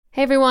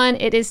Hey everyone,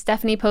 it is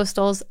Stephanie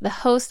Postles, the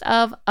host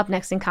of Up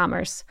Next in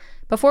Commerce.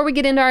 Before we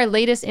get into our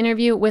latest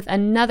interview with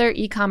another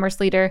e-commerce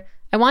leader,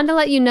 I wanted to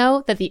let you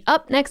know that the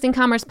Up Next in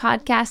Commerce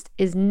podcast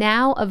is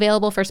now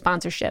available for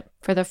sponsorship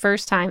for the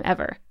first time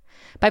ever.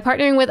 By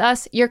partnering with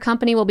us, your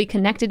company will be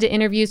connected to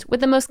interviews with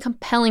the most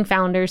compelling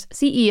founders,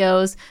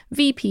 CEOs,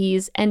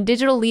 VPs, and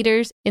digital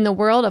leaders in the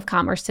world of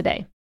commerce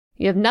today.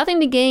 You have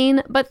nothing to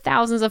gain but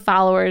thousands of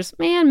followers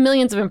and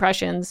millions of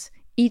impressions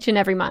each and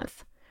every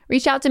month.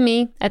 Reach out to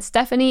me at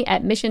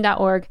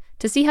stephanie@mission.org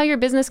to see how your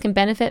business can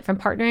benefit from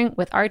partnering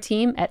with our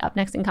team at Up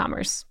Next in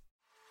Commerce.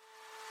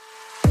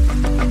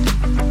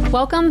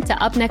 Welcome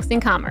to Up Next in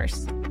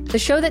Commerce, the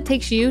show that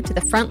takes you to the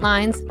front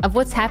lines of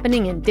what's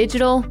happening in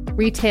digital,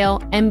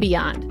 retail, and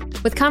beyond,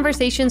 with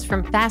conversations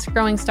from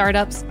fast-growing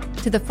startups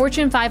to the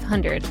Fortune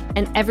 500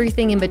 and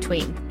everything in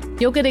between.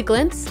 You'll get a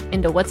glimpse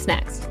into what's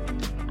next.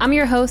 I'm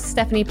your host,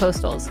 Stephanie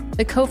Postles,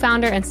 the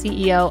co-founder and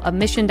CEO of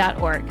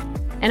Mission.org,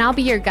 and I'll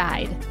be your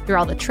guide through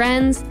all the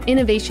trends,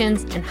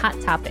 innovations, and hot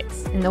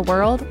topics in the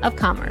world of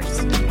commerce.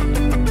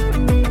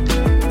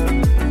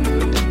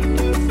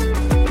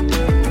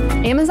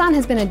 Amazon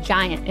has been a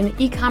giant in the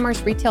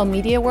e-commerce retail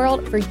media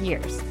world for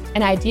years,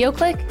 and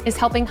IdeoClick is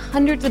helping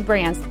hundreds of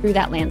brands through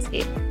that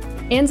landscape.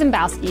 Ann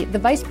Zimbowski, the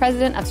Vice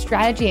President of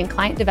Strategy and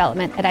Client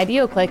Development at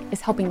IdeoClick, is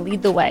helping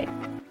lead the way.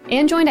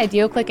 Ann joined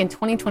IdeoClick in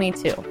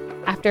 2022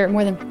 after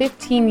more than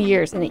 15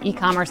 years in the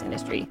e-commerce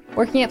industry,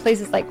 working at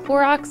places like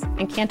Clorox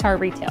and Kantar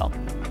Retail.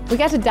 We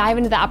got to dive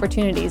into the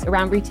opportunities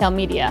around retail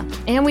media,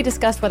 and we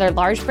discussed whether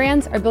large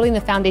brands are building the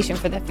foundation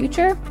for the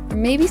future or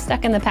maybe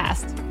stuck in the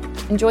past.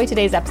 Enjoy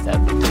today's episode.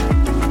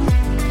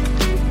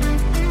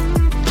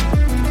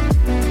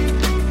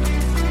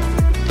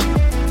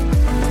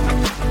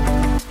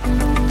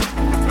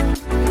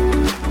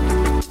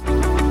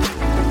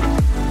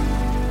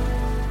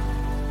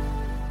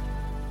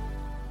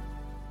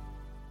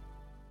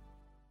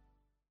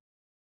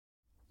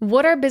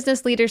 What are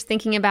business leaders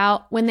thinking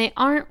about when they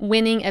aren't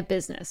winning at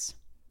business?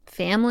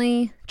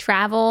 Family,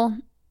 travel,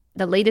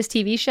 the latest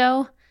TV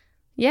show?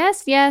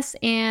 Yes,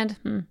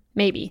 and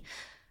maybe.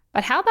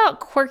 But how about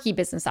quirky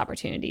business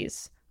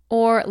opportunities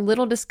or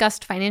little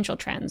discussed financial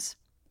trends,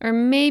 or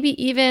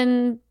maybe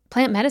even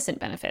plant medicine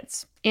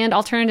benefits and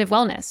alternative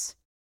wellness?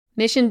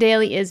 Mission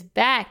Daily is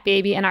back,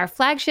 baby, and our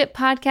flagship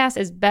podcast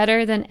is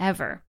better than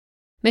ever.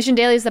 Mission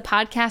Daily is the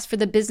podcast for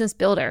the business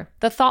builder,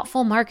 the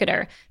thoughtful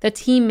marketer, the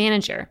team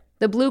manager,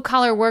 the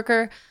blue-collar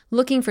worker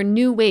looking for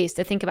new ways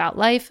to think about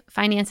life,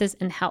 finances,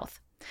 and health.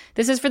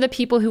 This is for the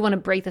people who want to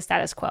break the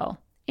status quo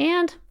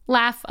and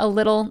laugh a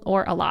little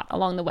or a lot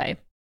along the way.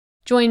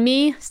 Join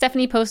me,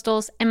 Stephanie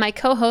Postles, and my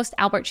co-host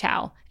Albert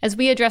Chow as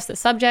we address the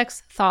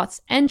subjects,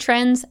 thoughts, and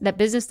trends that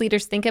business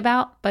leaders think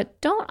about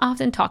but don't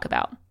often talk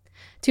about.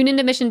 Tune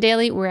into Mission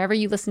Daily wherever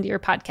you listen to your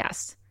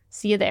podcasts.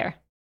 See you there.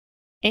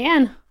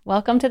 Ann,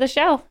 welcome to the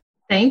show.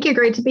 Thank you.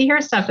 Great to be here,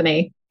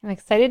 Stephanie. I'm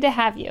excited to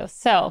have you.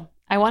 So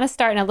I want to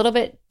start in a little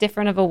bit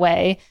different of a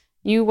way.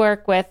 You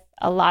work with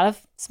a lot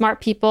of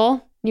smart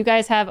people. You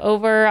guys have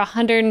over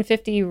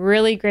 150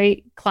 really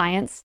great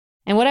clients.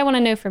 And what I want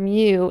to know from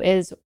you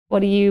is, what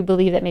do you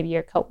believe that maybe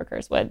your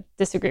coworkers would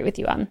disagree with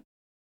you on?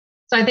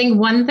 So I think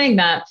one thing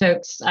that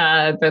folks,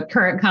 the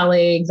current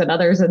colleagues and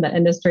others in the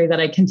industry that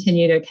I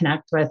continue to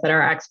connect with that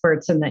are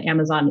experts in the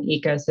Amazon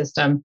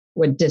ecosystem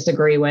would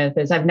disagree with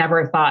is I've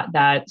never thought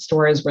that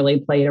stores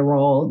really played a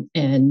role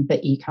in the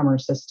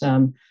e-commerce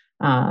system.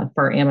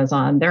 For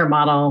Amazon, their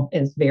model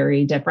is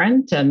very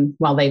different. And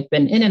while they've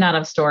been in and out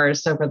of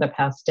stores over the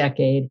past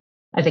decade,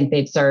 I think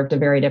they've served a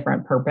very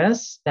different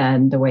purpose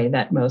than the way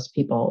that most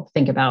people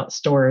think about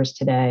stores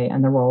today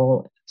and the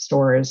role of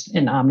stores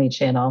in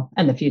omnichannel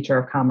and the future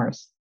of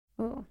commerce.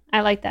 Ooh, I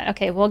like that.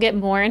 Okay, we'll get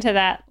more into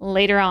that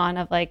later on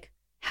of like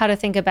how to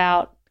think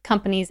about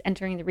companies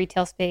entering the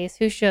retail space,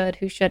 who should,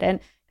 who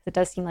shouldn't. Because it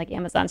does seem like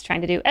Amazon's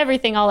trying to do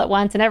everything all at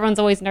once and everyone's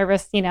always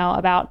nervous,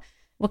 about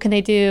what can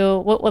they do?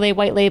 What will they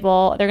white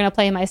label? They're going to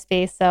play in my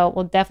space. So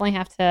we'll definitely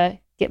have to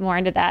get more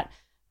into that.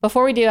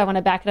 Before we do, I want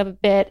to back it up a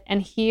bit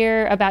and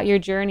hear about your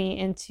journey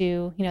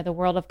into, the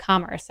world of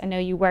commerce. I know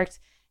you worked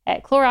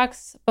at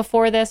Clorox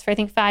before this for, I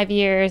think, 5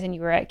 years, and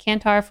you were at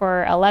Kantar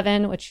for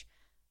 11, which,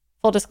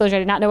 full disclosure, I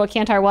did not know what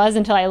Kantar was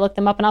until I looked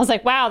them up and I was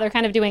like, wow, they're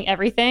kind of doing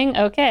everything.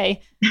 Okay.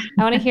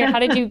 I want to hear, how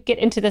did you get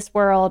into this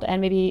world?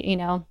 And maybe,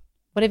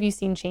 what have you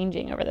seen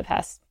changing over the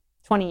past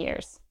 20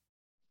 years?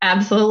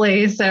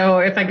 Absolutely. So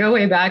if I go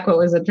way back, what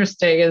was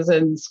interesting is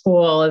in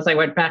school, as I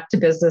went back to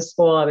business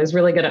school, I was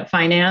really good at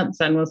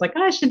finance and was like,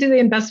 I should do the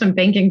investment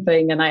banking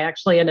thing. And I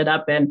actually ended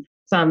up in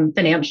some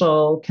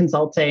financial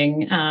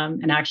consulting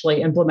and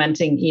actually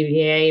implementing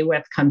EVA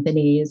with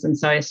companies. And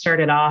so I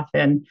started off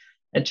in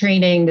a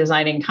training,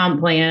 designing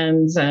comp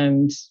plans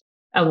and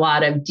a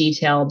lot of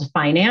detailed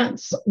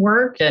finance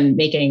work and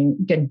making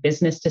good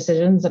business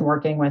decisions and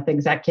working with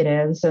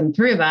executives. And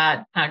through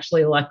that,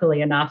 actually,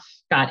 luckily enough,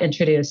 got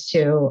introduced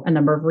to a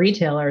number of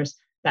retailers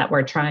that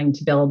were trying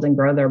to build and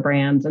grow their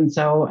brands. And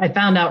so I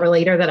found out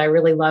later that I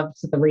really loved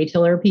the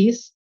retailer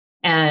piece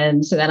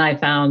And so then I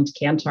found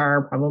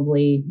Kantar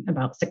probably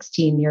about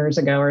 16 years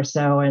ago or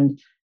so. And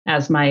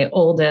as my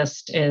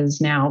oldest is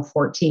now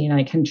 14,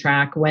 I can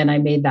track when I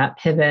made that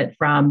pivot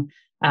from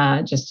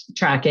just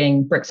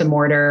tracking bricks and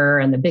mortar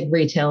and the big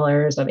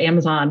retailers of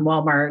Amazon,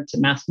 Walmart,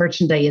 and mass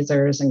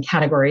merchandisers and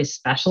category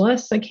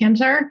specialists at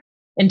Kantar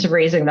into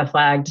raising the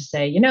flag to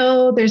say,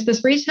 there's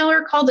this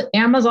retailer called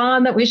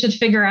Amazon that we should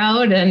figure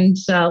out. And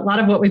a lot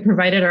of what we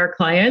provided our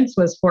clients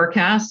was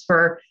forecasts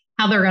for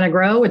how they're going to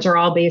grow, which are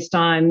all based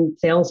on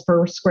sales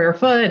per square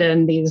foot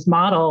and these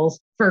models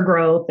for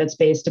growth that's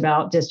based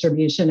about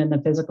distribution in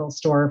the physical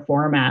store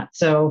format.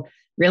 So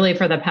really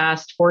for the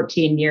past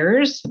 14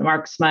 years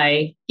marks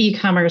my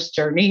e-commerce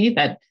journey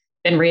that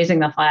been raising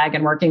the flag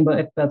and working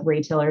with both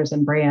retailers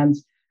and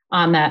brands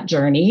on that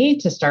journey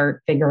to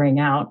start figuring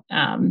out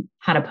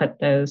how to put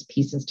those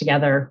pieces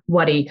together,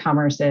 what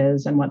e-commerce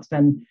is. And what's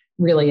been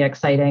really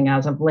exciting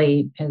as of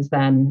late is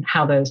then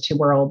how those two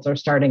worlds are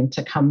starting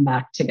to come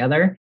back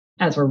together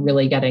as we're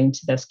really getting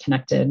to this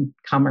connected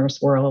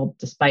commerce world,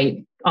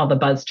 despite all the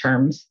buzz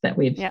terms that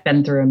we've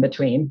been through in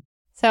between.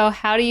 So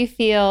how do you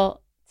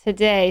feel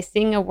today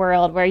seeing a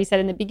world where you said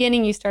in the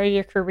beginning you started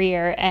your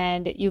career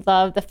and you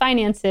love the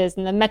finances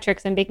and the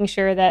metrics and making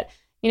sure that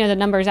the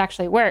numbers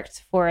actually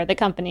worked for the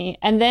company,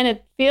 and then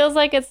it feels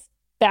like it's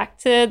back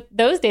to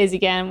those days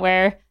again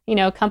where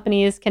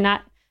companies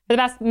cannot, for the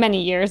past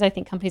many years, I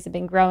think companies have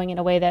been growing in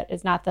a way that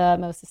is not the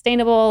most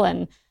sustainable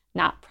and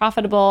not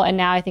profitable. And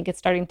now I think it's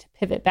starting to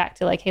pivot back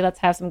to like, hey, let's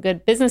have some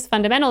good business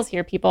fundamentals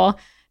here, people.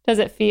 Does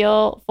it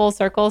feel full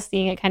circle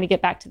seeing it kind of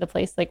get back to the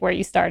place like where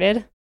you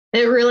started?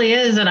 It really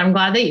is. And I'm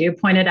glad that you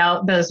pointed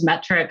out those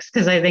metrics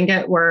because I think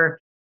we're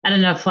at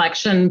an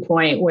inflection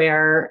point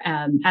where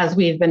as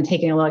we've been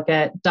taking a look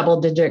at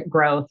double-digit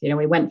growth,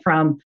 we went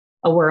from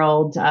a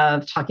world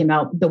of talking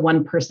about the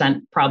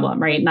 1%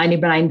 problem, right?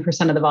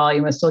 99% of the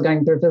volume was still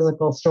going through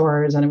physical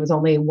stores, and it was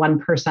only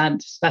 1%,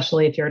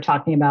 especially if you're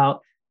talking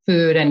about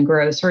food and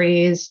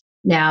groceries.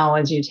 Now,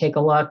 as you take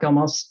a look,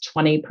 almost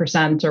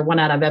 20% or one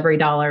out of every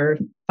dollar,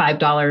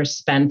 $5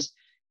 spent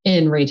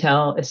in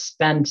retail is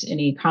spent in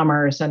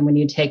e-commerce. And when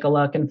you take a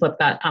look and flip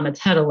that on its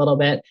head a little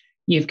bit,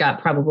 you've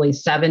got probably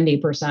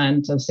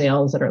 70% of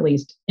sales that are at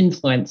least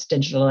influenced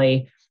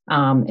digitally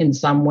in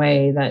some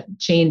way that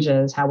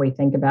changes how we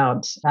think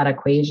about that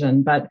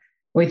equation. But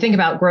when we think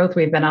about growth,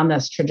 we've been on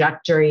this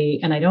trajectory,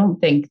 and I don't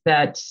think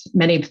that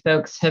many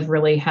folks have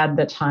really had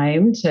the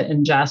time to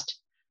ingest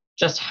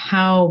just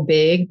how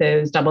big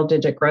those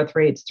double-digit growth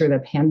rates through the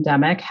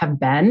pandemic have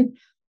been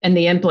and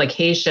the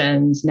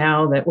implications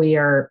now that we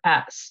are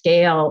at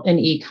scale in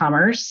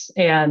e-commerce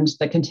and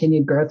the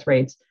continued growth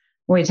rates.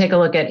 When we take a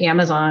look at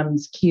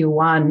Amazon's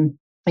Q1,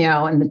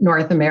 in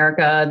North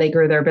America, they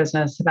grew their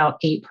business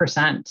about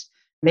 8%.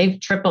 They've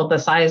tripled the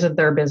size of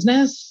their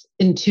business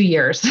in 2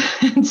 years.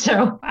 And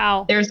so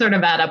they're sort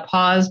of at a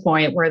pause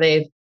point where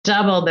they've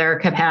doubled their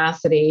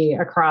capacity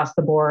across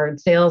the board.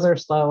 Sales are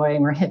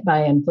slowing. We're hit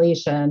by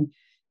inflation.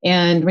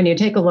 And when you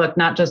take a look,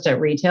 not just at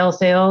retail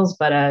sales,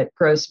 but at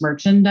gross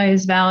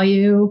merchandise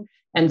value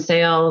and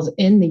sales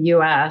in the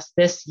US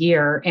this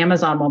year,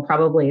 Amazon will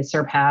probably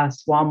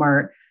surpass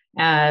Walmart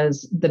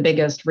as the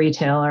biggest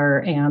retailer,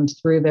 and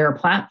through their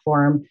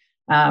platform,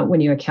 when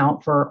you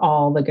account for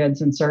all the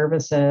goods and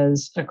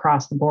services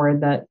across the board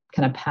that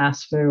kind of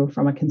pass through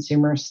from a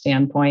consumer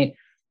standpoint,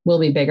 will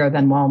be bigger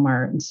than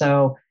Walmart. And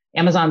so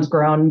Amazon's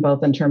grown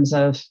both in terms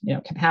of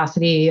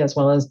capacity as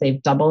well as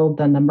they've doubled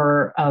the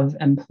number of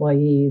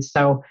employees.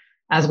 So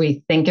as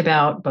we think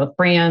about both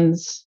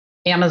brands,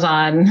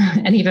 Amazon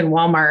and even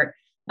Walmart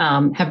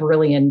have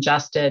really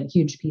ingested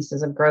huge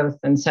pieces of growth.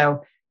 And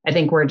so I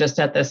think we're just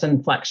at this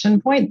inflection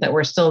point that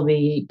we're still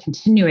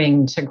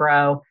continuing to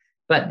grow,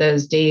 but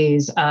those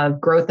days of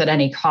growth at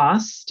any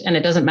cost, and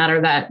it doesn't matter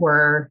that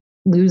we're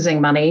losing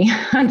money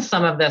on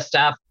some of this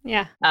stuff.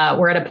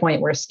 We're at a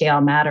point where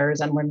scale matters,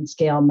 and when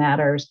scale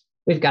matters,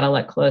 we've got to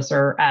look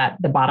closer at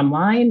the bottom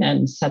line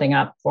and setting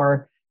up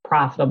for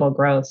profitable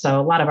growth. So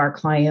a lot of our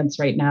clients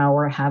right now,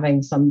 we're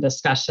having some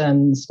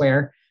discussions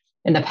where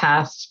in the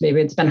past, maybe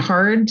it's been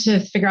hard to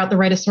figure out the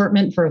right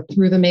assortment for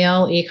through the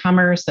mail,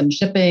 e-commerce and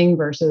shipping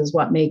versus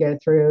what may go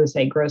through,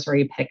 say,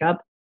 grocery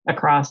pickup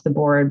across the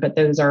board. But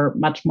those are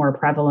much more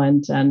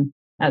prevalent. And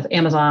as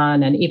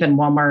Amazon and even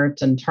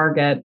Walmart and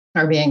Target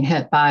are being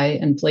hit by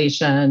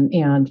inflation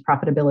and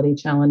profitability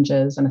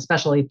challenges, and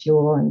especially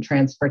fuel and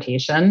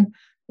transportation,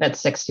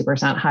 that's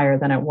 60% higher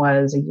than it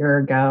was a year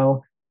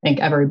ago. I think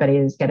everybody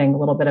is getting a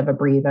little bit of a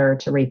breather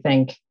to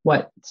rethink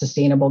what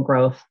sustainable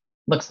growth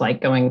looks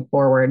like going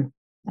forward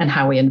and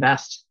how we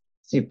invest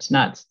soup to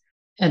nuts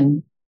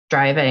and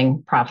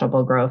driving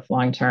profitable growth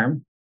long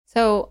term.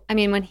 So,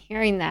 when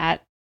hearing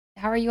that,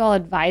 how are you all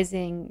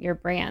advising your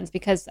brands?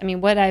 Because,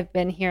 what I've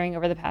been hearing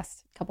over the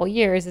past couple of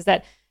years is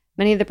that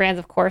many of the brands,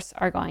 of course,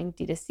 are going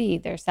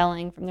D2C. They're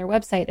selling from their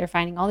website. They're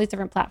finding all these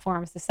different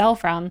platforms to sell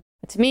from.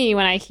 But to me,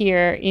 when I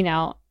hear,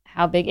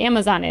 how big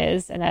Amazon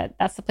is and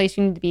that's the place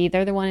you need to be,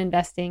 they're the one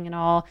investing in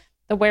all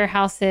the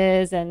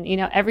warehouses and,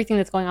 everything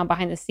that's going on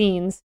behind the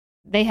scenes.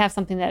 they have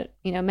something that,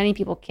 many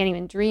people can't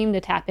even dream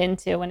to tap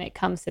into when it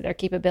comes to their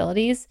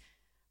capabilities.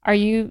 Are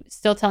you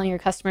still telling your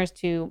customers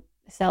to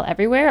sell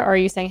everywhere? Or are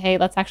you saying, hey,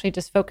 let's actually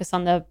just focus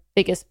on the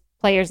biggest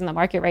players in the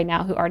market right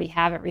now who already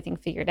have everything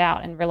figured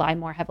out and rely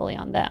more heavily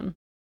on them?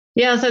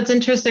 Yeah, so it's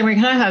interesting. We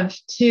kind of have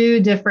two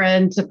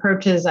different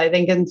approaches, I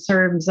think, in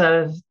terms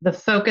of the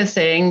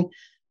focusing.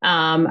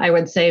 I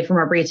would say from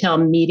a retail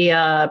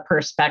media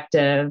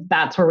perspective,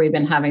 that's where we've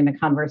been having the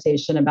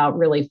conversation about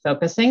really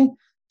focusing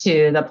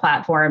to the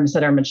platforms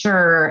that are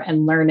mature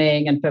and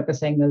learning and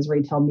focusing those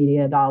retail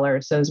media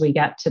dollars. So as we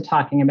get to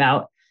talking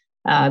about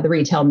the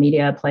retail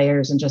media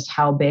players and just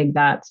how big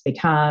that's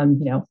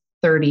become,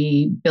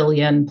 30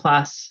 billion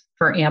plus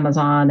for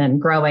Amazon and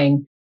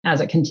growing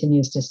as it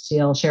continues to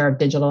steal share of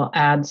digital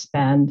ad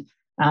spend,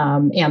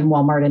 and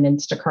Walmart and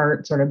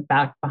Instacart sort of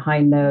back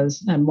behind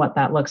those and what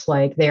that looks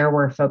like. There,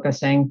 we're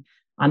focusing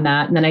on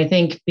that. And then I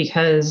think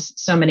because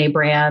so many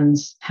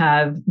brands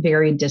have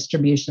varied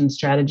distribution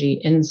strategy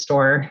in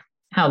store,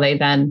 how they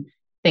then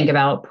think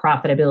about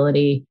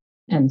profitability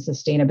and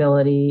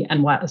sustainability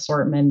and what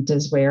assortment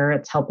is where,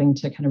 it's helping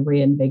to kind of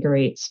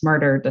reinvigorate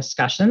smarter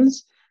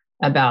discussions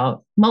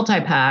about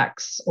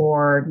multi-packs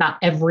or not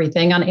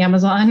everything on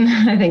Amazon.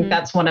 I think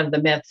that's one of the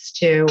myths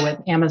too, with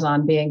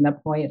Amazon being the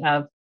point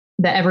of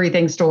the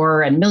everything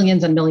store and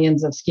millions of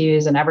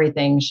SKUs and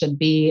everything should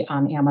be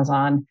on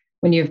Amazon.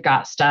 When you've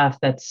got stuff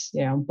that's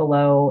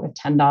below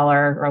a $10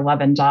 or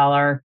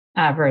 $11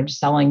 average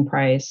selling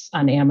price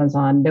on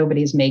Amazon,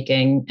 nobody's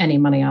making any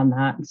money on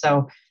that. And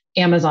so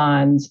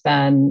Amazon's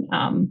been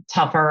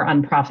tougher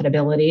on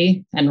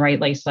profitability, and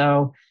rightly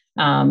so,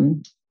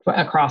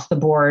 across the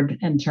board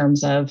in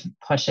terms of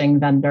pushing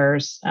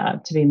vendors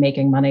to be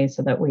making money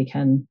so that we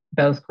can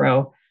both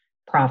grow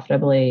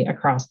profitably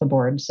across the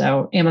board.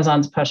 So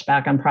Amazon's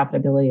pushback on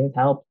profitability have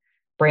helped.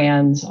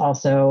 Brands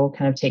also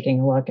kind of taking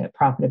a look at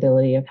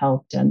profitability have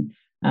helped, and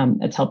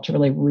it's helped to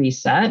really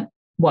reset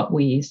what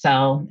we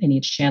sell in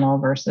each channel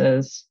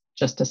versus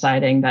just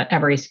deciding that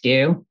every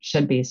SKU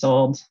should be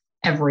sold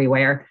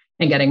everywhere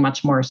and getting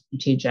much more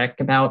strategic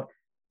about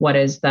what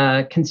is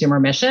the consumer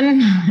mission,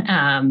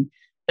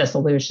 the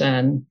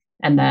solution,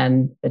 and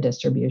then the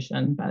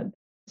distribution. But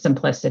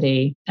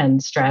simplicity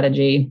and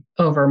strategy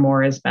over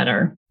more is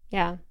better.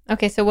 Yeah.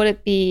 Okay. So would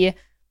it be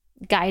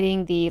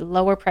guiding the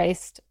lower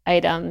priced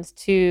items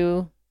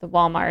to the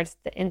Walmarts,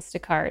 the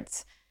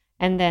Instacarts,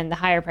 and then the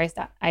higher priced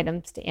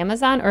items to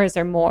Amazon? Or is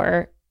there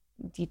more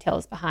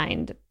details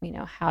behind,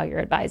 how you're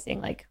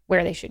advising, like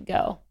where they should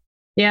go?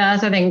 Yeah.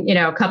 So I think,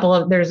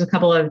 there's a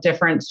couple of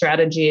different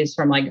strategies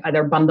from like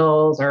either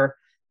bundles or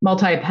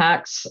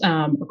multi-packs,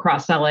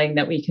 cross-selling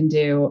that we can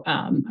do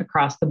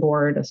across the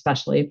board,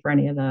 especially for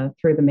any of the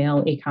through the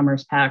mail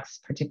e-commerce packs,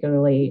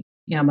 particularly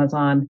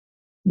Amazon.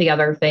 The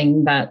other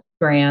thing that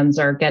brands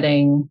are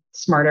getting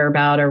smarter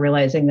about or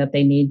realizing that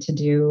they need to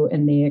do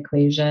in the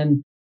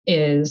equation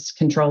is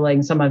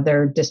controlling some of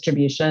their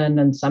distribution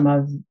and some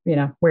of,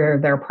 where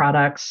their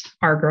products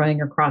are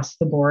growing across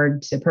the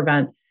board to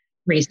prevent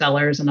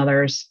resellers and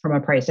others from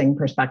a pricing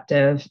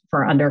perspective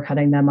for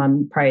undercutting them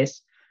on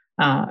price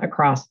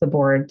across the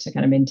board to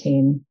kind of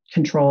maintain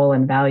control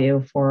and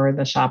value for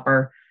the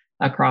shopper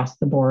across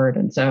the board.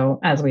 And so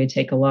as we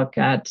take a look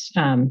at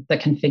the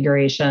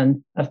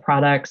configuration of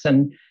products,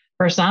 and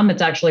for some,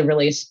 it's actually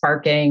really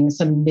sparking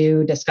some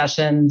new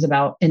discussions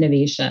about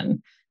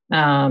innovation.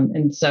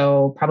 And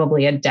so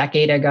probably a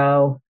decade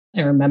ago,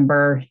 I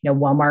remember,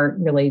 Walmart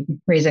really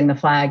raising the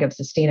flag of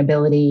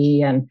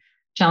sustainability and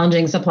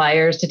challenging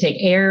suppliers to take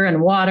air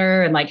and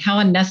water and like how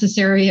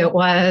unnecessary it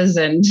was.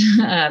 And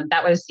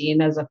that was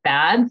seen as a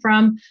fad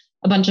from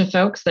a bunch of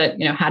folks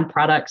that, had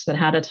products that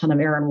had a ton of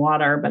air and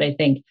water. But I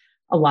think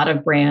a lot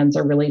of brands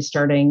are really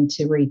starting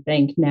to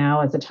rethink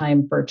now as a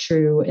time for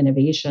true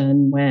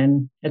innovation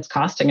when it's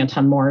costing a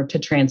ton more to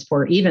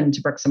transport even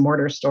to bricks and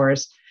mortar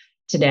stores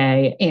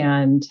today.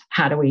 And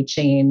how do we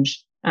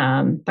change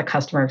the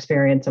customer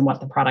experience and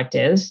what the product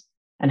is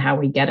and how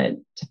we get it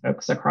to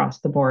folks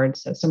across the board.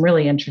 So some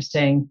really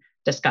interesting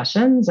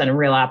discussions and a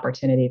real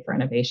opportunity for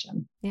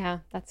innovation. Yeah,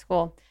 that's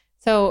cool.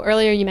 So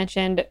earlier you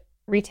mentioned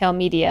retail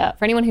media.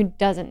 For anyone who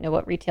doesn't know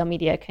what retail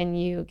media, can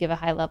you give a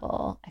high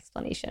level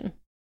explanation?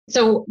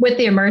 So with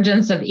the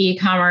emergence of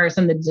e-commerce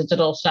and the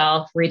digital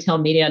shelf, retail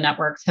media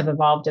networks have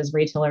evolved as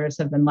retailers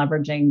have been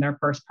leveraging their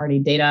first party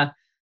data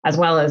as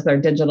well as their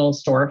digital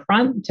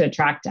storefront to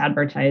attract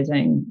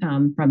advertising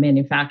from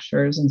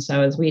manufacturers. And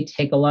so as we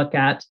take a look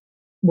at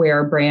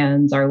where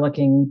brands are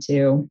looking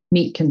to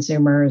meet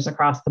consumers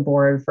across the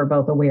board for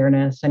both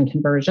awareness and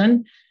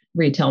conversion,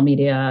 retail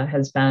media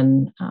has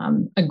been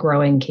a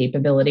growing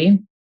capability,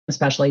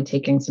 especially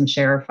taking some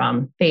share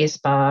from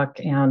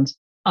Facebook and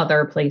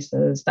other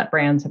places that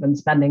brands have been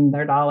spending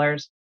their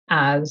dollars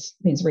as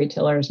these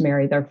retailers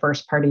marry their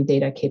first party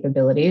data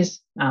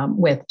capabilities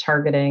with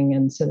targeting,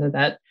 and so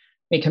that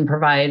we can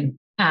provide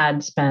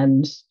ad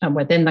spend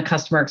within the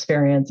customer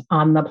experience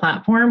on the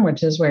platform,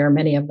 which is where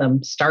many of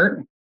them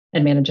start,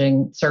 and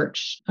managing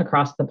search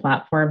across the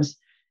platforms,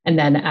 and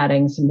then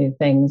adding some new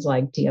things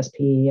like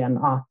DSP and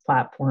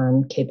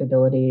off-platform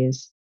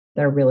capabilities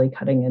they're really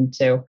cutting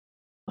into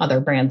other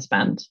brand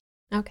spend.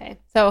 Okay.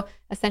 So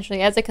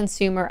essentially, as a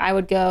consumer, I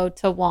would go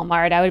to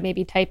Walmart. I would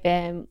maybe type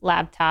in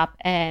laptop,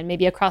 and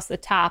maybe across the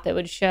top, it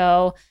would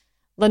show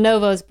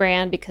Lenovo's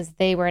brand because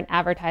they were an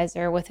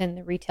advertiser within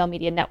the retail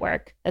media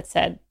network that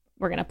said,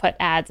 we're going to put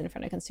ads in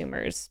front of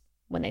consumers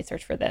when they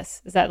search for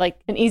this. Is that like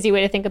an easy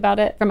way to think about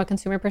it from a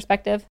consumer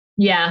perspective?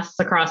 Yes,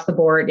 across the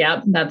board.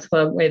 Yeah, that's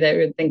the way they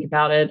would think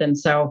about it. And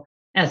so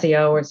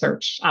SEO or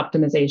search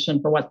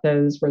optimization for what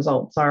those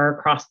results are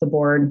across the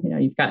board.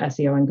 You've got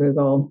SEO on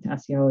Google,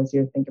 SEO as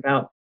you think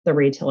about the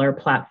retailer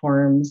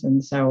platforms.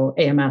 And so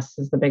AMS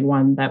is the big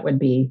one that would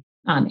be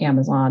on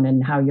Amazon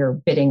and how you're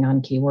bidding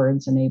on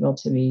keywords and able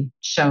to be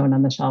shown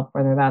on the shelf,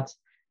 whether that's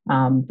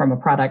from a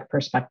product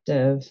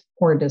perspective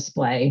or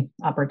display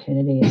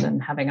opportunities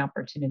and having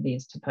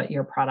opportunities to put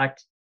your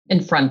product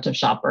in front of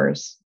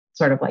shoppers,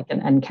 sort of like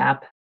an end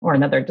cap or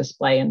another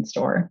display in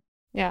store.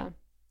 Yeah.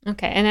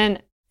 Okay. And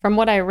then from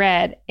what I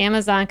read,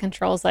 Amazon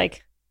controls they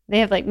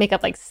make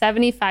up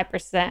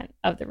 75%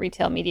 of the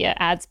retail media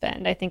ad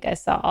spend, I think I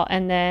saw.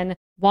 And then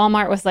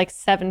Walmart was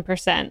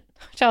 7%,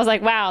 which I was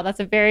like, wow, that's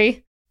a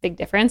very big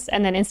difference.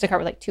 And then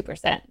Instacart was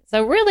 2%.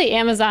 So really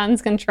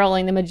Amazon's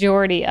controlling the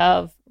majority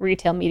of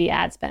retail media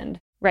ad spend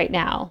right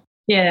now.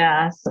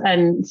 Yes.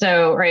 And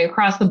so right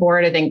across the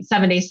board, I think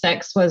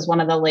 76 was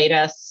one of the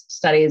latest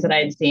studies that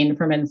I'd seen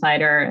from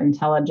Insider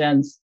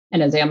Intelligence.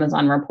 And as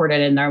Amazon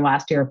reported in their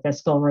last year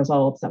fiscal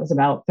results, that was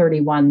about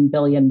 $31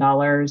 billion.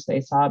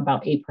 They saw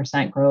about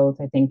 8% growth,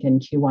 I think, in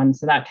Q1.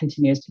 So that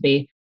continues to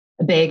be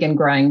a big and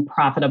growing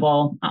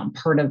profitable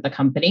part of the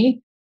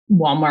company.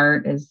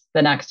 Walmart is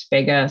the next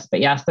biggest. But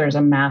yes, there's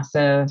a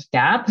massive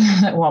gap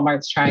that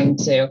Walmart's trying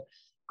to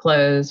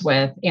close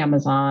with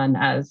Amazon,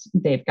 as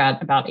they've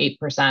got about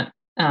 8%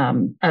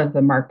 of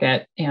the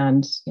market,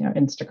 and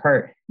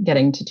Instacart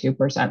getting to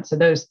 2%. So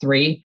those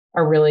three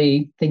are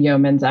really the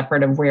yeoman's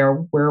effort of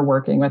where we're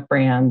working with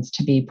brands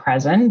to be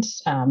present,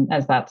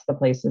 as that's the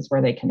places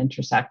where they can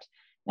intersect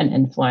and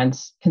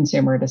influence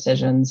consumer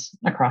decisions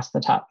across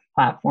the top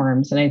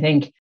platforms. And I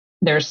think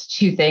there's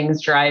two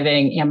things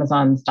driving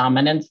Amazon's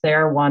dominance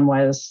there. One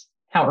was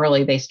how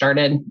early they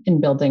started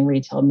in building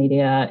retail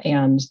media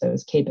and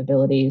those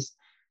capabilities.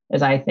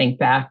 As I think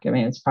back,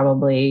 it's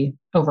probably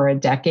over a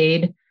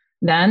decade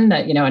then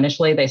that,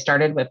 initially they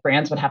started with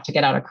brands would have to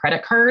get out a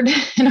credit card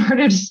in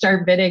order to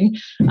start bidding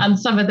on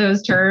some of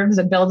those terms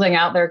and building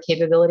out their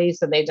capabilities.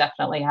 So they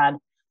definitely had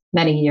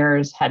many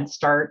years head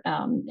start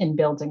in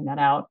building that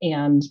out.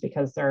 And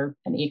because they're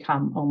an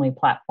e-com only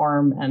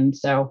platform. And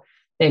so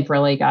they've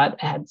really got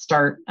a head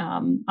start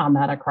on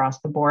that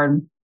across the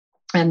board.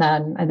 And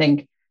then I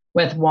think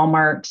with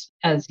Walmart,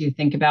 as you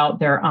think about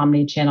their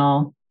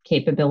omni-channel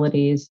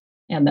capabilities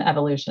and the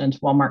evolution into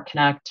Walmart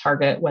Connect,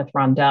 Target with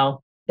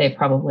Roundel, they've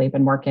probably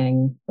been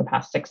working the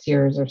past 6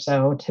 years or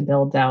so to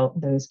build out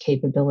those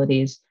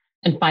capabilities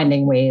and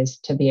finding ways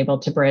to be able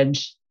to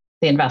bridge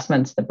the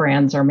investments that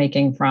brands are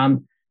making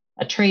from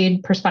a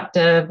trade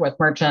perspective with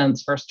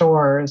merchants for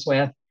stores,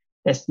 with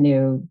this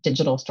new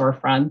digital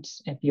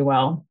storefront, if you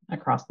will,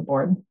 across the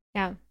board.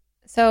 Yeah.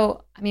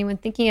 So, when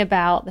thinking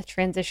about the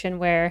transition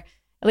where,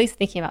 at least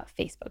thinking about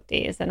Facebook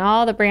days and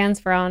all the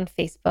brands were on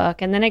Facebook,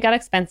 and then it got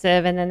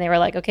expensive, and then they were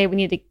like, okay, we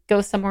need to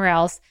go somewhere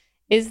else.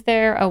 Is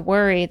there a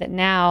worry that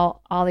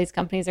now all these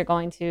companies are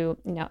going to,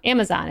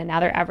 Amazon, and now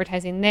they're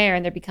advertising there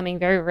and they're becoming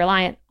very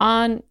reliant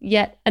on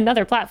yet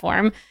another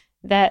platform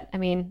that,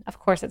 of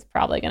course, it's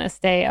probably going to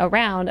stay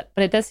around,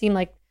 but it does seem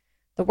like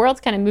the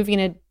world's kind of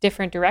moving in a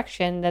different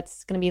direction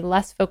that's going to be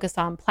less focused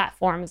on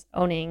platforms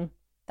owning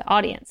the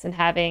audience and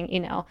having,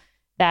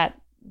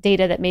 that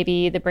data that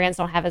maybe the brands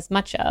don't have as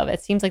much of.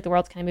 It seems like the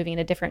world's kind of moving in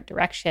a different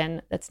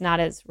direction that's not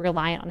as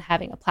reliant on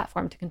having a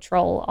platform to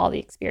control all the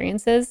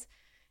experiences.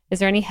 Is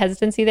there any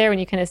hesitancy there when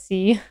you kind of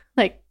see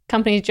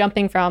companies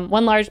jumping from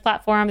one large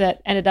platform that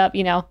ended up,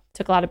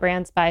 took a lot of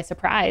brands by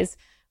surprise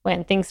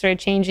when things started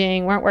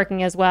changing, weren't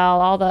working as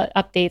well, all the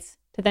updates,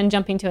 to then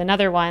jumping to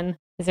another one?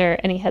 Is there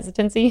any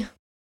hesitancy?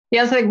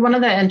 Yes, one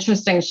of the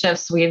interesting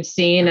shifts we've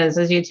seen is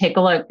as you take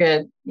a look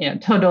at,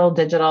 total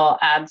digital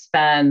ad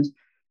spend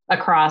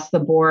across the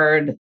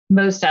board,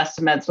 most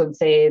estimates would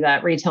say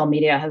that retail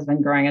media has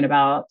been growing at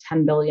about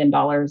 $10 billion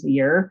a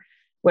year,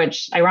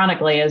 which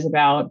ironically is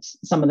about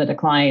some of the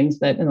declines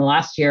that in the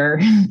last year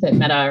that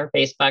Meta or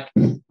Facebook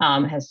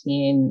has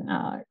seen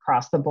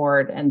across the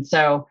board. And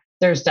so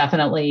there's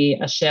definitely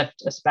a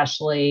shift,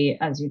 especially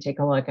as you take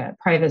a look at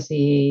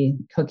privacy,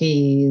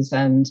 cookies.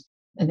 And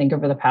I think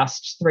over the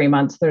past 3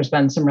 months, there's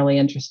been some really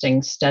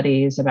interesting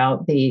studies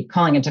about the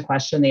calling into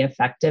question the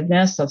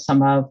effectiveness of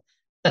some of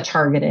the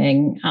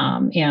targeting,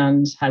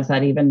 and has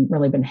that even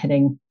really been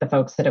hitting the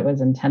folks that it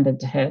was intended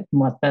to hit, and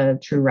what the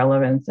true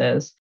relevance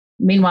is.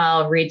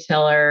 Meanwhile,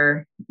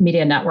 retailer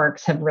media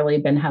networks have really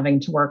been having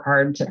to work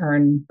hard to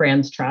earn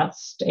brands'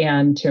 trust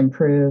and to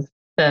improve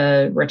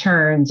the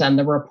returns and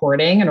the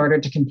reporting in order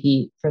to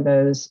compete for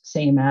those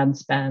same ad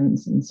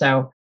spends. And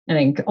so I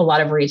think a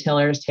lot of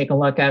retailers take a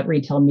look at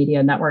retail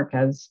media network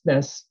as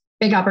this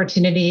big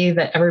opportunity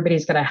that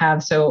everybody's going to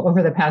have. So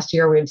over the past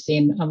year, we've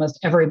seen almost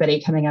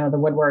everybody coming out of the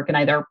woodwork and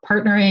either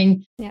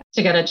partnering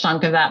to get a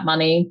chunk of that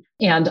money,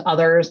 and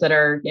others that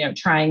are,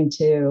 trying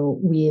to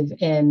weave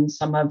in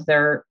some of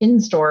their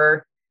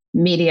in-store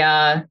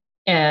media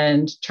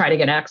and try to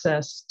get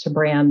access to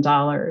brand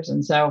dollars.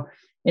 And so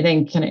I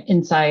think kind of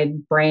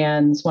inside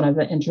brands, one of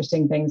the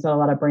interesting things that a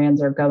lot of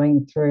brands are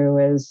going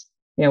through is,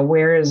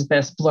 where is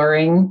this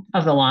blurring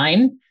of the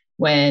line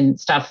when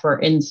stuff for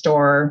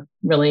in-store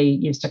really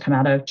used to come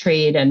out of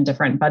trade and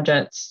different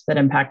budgets that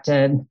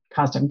impacted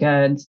cost of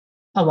goods.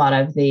 A lot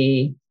of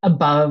the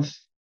above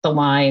the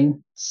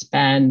line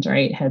spend,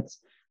 right, hits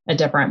a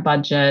different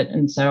budget.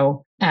 And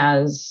so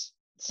as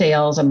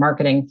sales and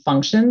marketing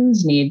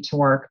functions need to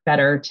work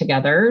better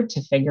together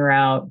to figure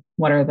out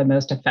what are the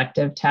most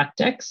effective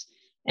tactics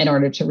in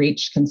order to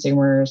reach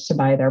consumers to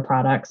buy their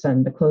products,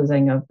 and the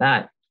closing of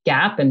that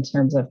gap in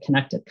terms of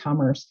connected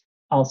commerce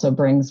also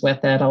brings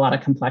with it a lot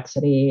of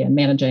complexity and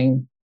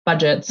managing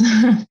budgets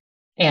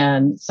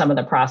and some of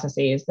the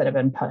processes that have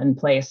been put in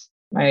place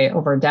by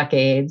over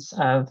decades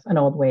of an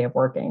old way of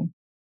working.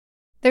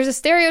 There's a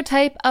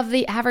stereotype of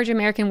the average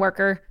American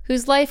worker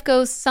whose life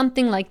goes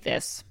something like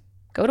this: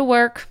 go to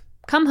work,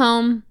 come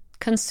home,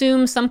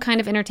 consume some kind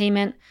of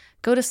entertainment,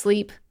 go to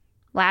sleep,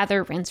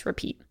 lather, rinse,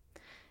 repeat.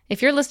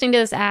 If you're listening to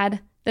this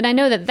ad, then I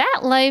know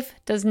that life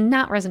does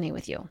not resonate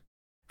with you.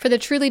 For the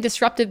truly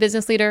disruptive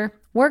business leader,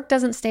 work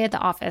doesn't stay at the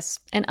office,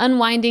 and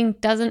unwinding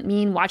doesn't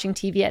mean watching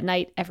TV at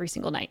night every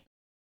single night.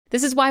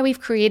 This is why we've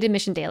created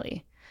Mission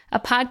Daily, a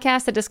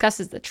podcast that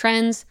discusses the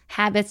trends,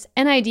 habits,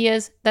 and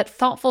ideas that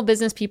thoughtful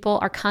business people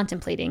are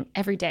contemplating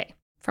every day.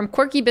 From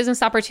quirky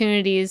business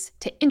opportunities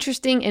to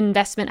interesting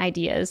investment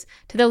ideas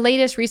to the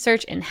latest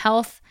research in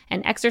health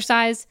and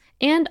exercise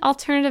and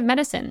alternative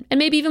medicine, and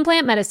maybe even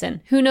plant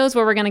medicine. Who knows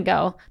where we're going to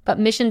go, but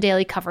Mission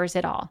Daily covers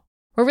it all.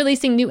 We're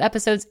releasing new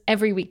episodes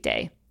every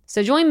weekday.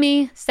 So join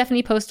me,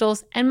 Stephanie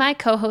Postles, and my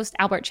co-host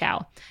Albert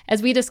Chow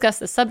as we discuss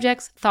the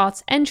subjects,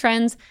 thoughts, and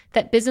trends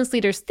that business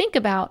leaders think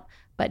about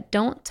but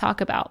don't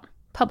talk about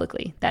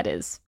publicly, that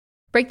is.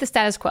 Break the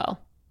status quo.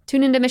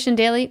 Tune into Mission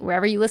Daily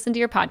wherever you listen to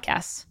your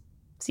podcasts.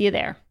 See you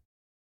there.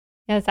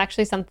 Yeah, it's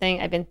actually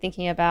something I've been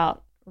thinking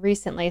about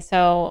recently.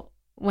 So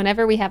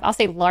whenever we have, I'll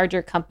say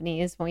larger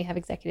companies, when we have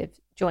executives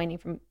joining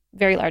from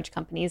very large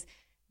companies,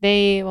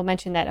 they will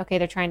mention that, okay,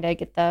 they're trying to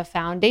get the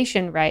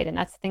foundation right, and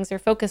that's the things they're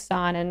focused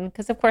on. And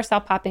because, of course,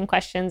 I'll pop in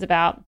questions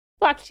about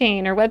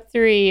blockchain or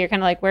Web3 or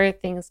kind of like where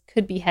things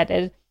could be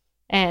headed.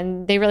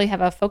 And they really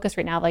have a focus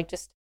right now, like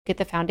just get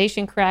the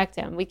foundation correct.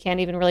 And we can't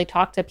even really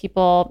talk to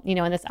people,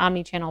 in this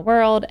omni-channel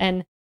world.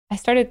 And I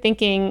started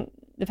thinking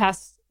the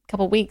past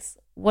couple of weeks,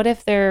 what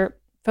if they're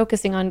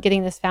focusing on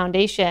getting this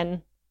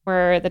foundation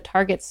where the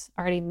target's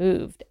already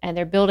moved and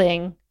they're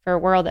building for a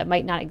world that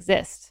might not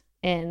exist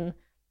in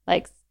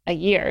like a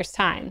year's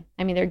time?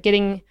 I mean, they're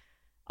getting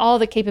all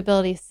the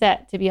capabilities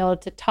set to be able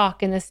to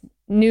talk in this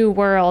new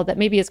world that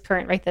maybe is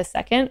current right this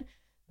second,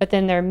 but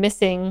then they're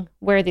missing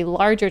where the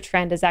larger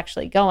trend is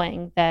actually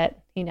going that,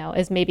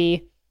 is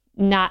maybe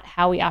not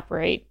how we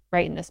operate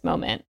right in this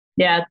moment.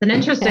 Yeah, it's an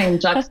interesting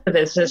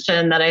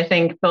juxtaposition that I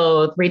think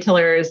both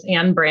retailers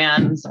and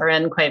brands are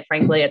in, quite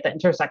frankly, at the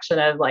intersection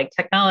of like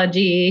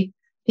technology,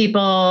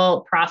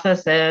 people,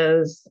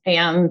 processes,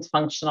 and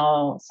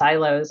functional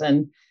silos.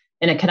 And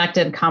in a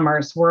connected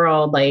commerce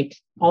world, like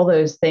all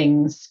those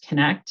things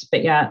connect,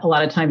 but yet a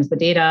lot of times the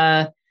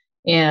data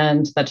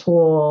and the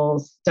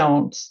tools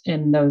don't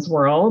in those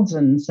worlds.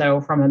 And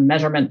so from a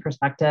measurement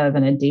perspective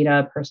and a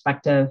data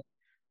perspective,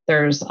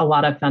 there's a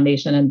lot of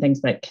foundation and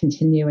things that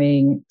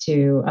continuing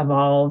to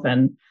evolve.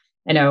 And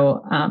I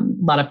know a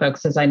lot of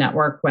folks, as I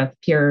network with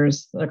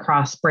peers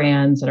across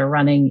brands that are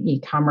running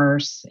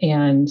e-commerce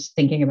and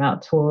thinking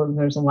about tools,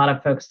 there's a lot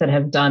of folks that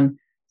have done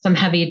some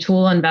heavy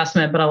tool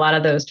investment, but a lot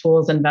of those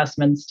tools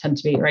investments tend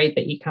to be, right,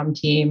 the e-com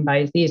team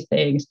buys these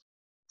things,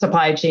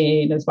 supply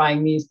chain is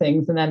buying these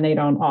things, and then they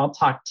don't all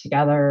talk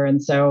together.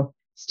 And so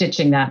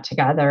stitching that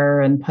together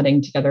and putting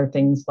together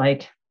things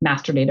like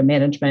master data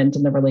management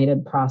and the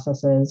related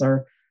processes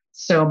are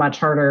so much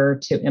harder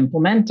to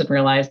implement and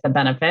realize the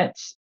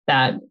benefits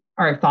that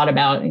are thought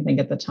about, I think,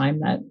 at the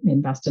time that we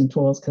invest in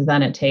tools, because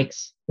then it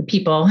takes the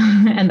people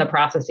and the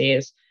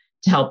processes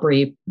to help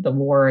reap the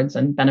rewards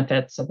and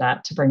benefits of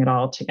that, to bring it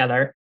all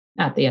together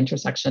at the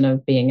intersection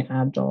of being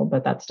agile.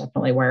 But that's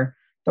definitely where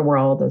the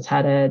world is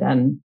headed,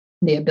 and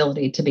the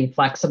ability to be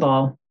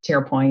flexible, to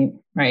your point,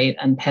 right,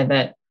 and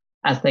pivot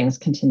as things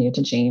continue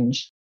to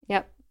change.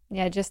 Yep.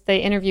 Yeah, just the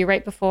interview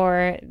right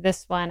before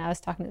this one, I was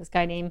talking to this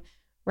guy named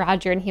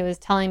Roger, and he was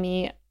telling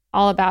me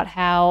all about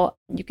how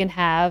you can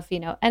have,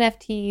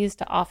 NFTs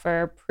to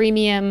offer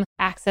premium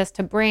access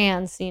to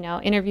brands,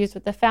 interviews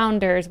with the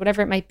founders,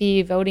 whatever it might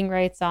be, voting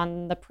rights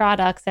on the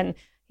products. And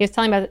he was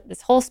telling me about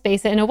this whole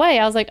space. And in a way,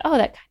 I was like, oh,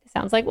 that kind of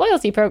sounds like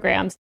loyalty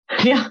programs.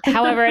 Yeah.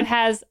 However, it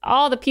has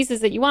all the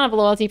pieces that you want of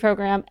a loyalty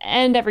program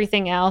and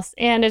everything else.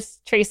 And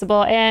it's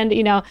traceable. And,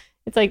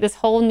 it's like this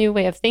whole new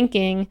way of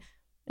thinking.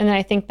 And then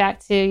I think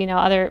back to,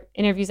 other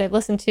interviews I've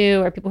listened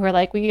to, or people who are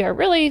like, we are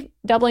really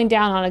doubling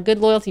down on a good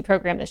loyalty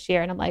program this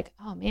year. And I'm like,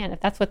 oh man, if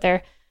that's what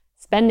they're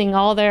spending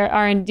all their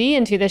R&D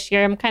into this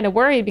year, I'm kind of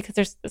worried, because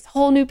there's this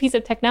whole new piece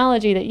of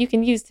technology that you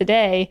can use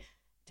today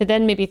to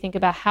then maybe think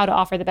about how to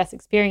offer the best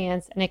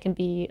experience. And it can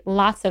be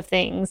lots of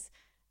things,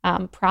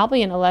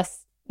 probably in a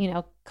less,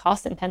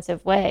 cost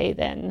intensive way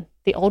than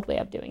the old way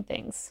of doing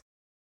things.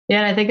 Yeah,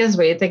 and I think as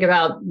we think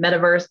about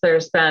metaverse,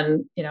 there's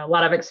been, a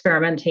lot of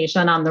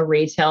experimentation on the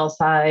retail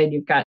side.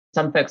 You've got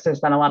some folks, there's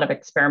been a lot of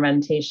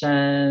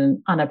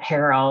experimentation on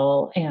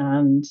apparel.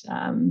 And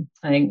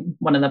I think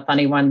one of the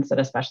funny ones that,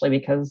 especially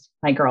because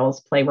my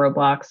girls play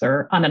Roblox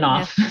or on and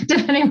off,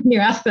 depending when you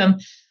ask them,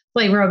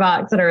 play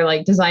Roblox, that are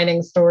like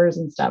designing stores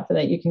and stuff, and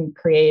that you can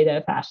create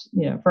a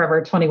fashion,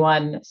 Forever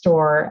 21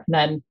 store, and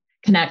then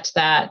connect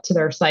that to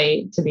their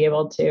site to be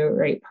able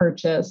to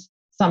purchase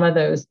some of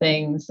those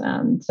things.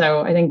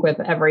 So I think with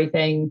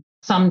everything,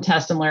 some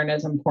test and learn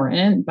is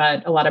important,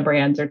 but a lot of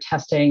brands are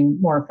testing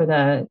more for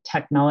the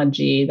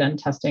technology than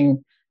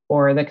testing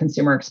for the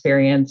consumer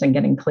experience, and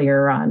getting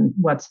clear on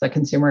what's the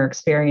consumer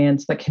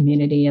experience, the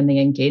community, and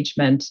the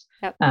engagement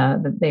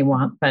that they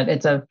want. But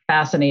it's a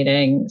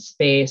fascinating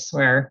space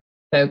where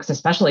folks,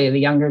 especially the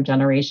younger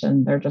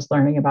generation, they're just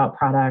learning about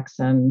products,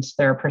 and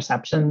their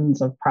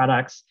perceptions of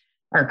products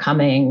are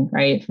coming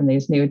from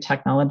these new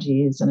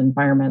technologies and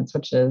environments,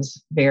 which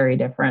is very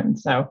different.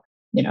 So,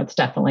 it's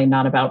definitely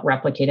not about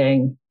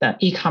replicating the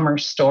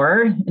e-commerce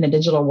store in a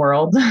digital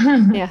world.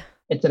 Yeah.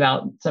 It's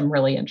about some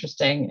really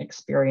interesting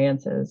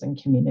experiences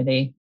and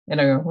community.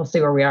 We'll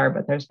see where we are,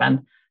 but there's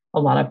been a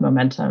lot of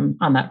momentum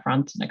on that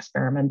front and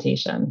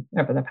experimentation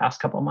over the past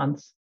couple of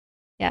months.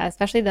 Yeah,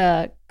 especially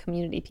the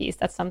community piece.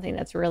 That's something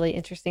that's really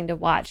interesting to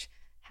watch,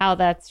 how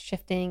that's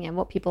shifting and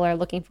what people are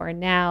looking for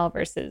now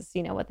versus,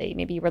 what they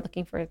maybe were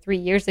looking for 3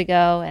 years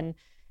ago. And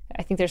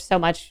I think there's so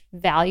much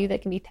value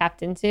that can be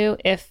tapped into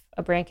if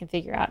a brand can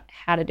figure out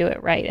how to do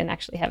it right and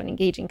actually have an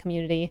engaging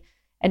community,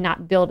 and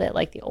not build it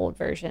like the old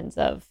versions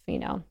of,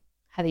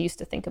 how they used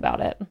to think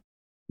about it.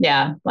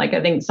 Yeah. Like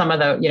I think some of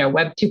the,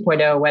 Web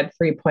 2.0, Web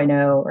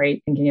 3.0,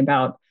 right? Thinking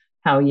about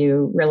how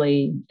you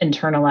really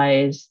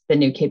internalize the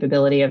new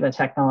capability of the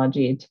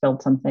technology to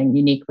build something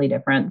uniquely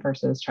different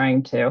versus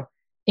trying to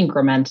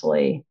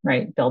incrementally,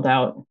 build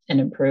out and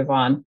improve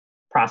on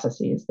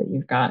processes that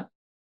you've got.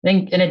 I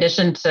think in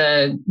addition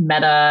to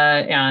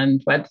Meta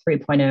and Web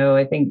 3.0,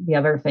 I think the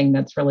other thing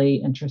that's really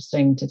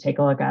interesting to take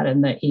a look at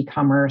in the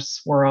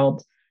e-commerce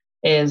world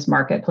is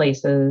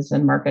marketplaces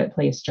and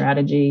marketplace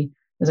strategy.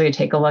 As we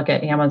take a look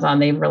at Amazon,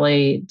 they've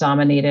really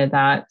dominated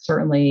that,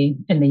 certainly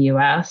in the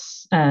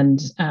US.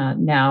 And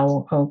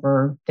now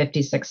over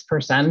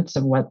 56%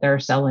 of what they're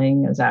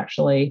selling is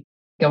actually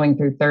going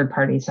through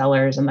third-party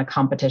sellers, and the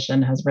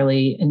competition has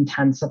really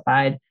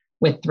intensified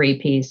with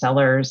 3P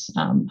sellers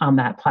on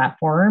that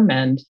platform.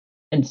 And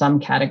in some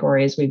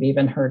categories, we've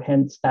even heard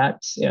hints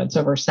that it's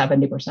over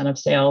 70% of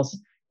sales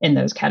in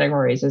those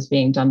categories is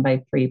being done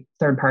by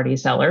third-party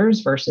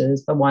sellers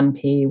versus the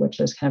 1P, which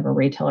is kind of a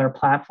retailer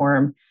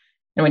platform.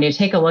 And when you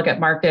take a look at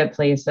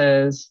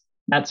marketplaces,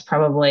 that's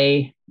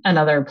probably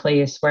another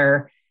place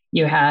where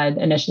you had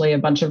initially a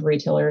bunch of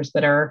retailers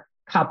that are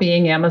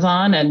copying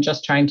Amazon and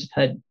just trying to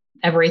put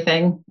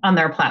everything on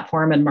their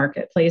platform and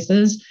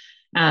marketplaces.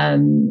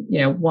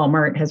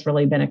 Walmart has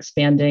really been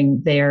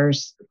expanding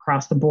theirs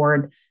across the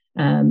board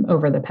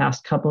over the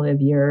past couple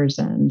of years,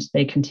 and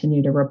they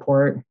continue to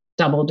report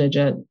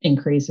double-digit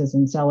increases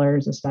in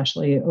sellers,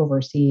 especially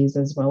overseas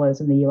as well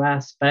as in the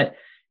US. But I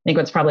think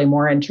what's probably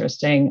more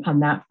interesting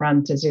on that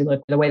front is you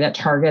look, the way that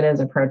Target has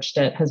approached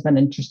it has been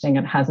interesting.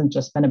 It hasn't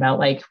just been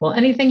about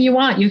anything you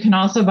want, you can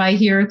also buy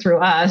here through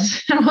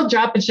us and we'll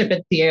drop and ship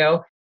it to you.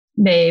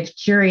 They've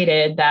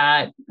curated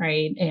that,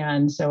 right?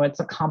 And so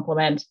it's a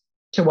complement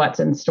to what's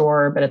in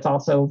store, but it's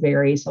also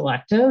very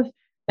selective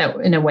that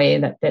in a way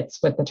that fits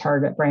with the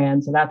Target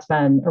brand. So that's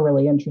been a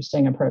really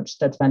interesting approach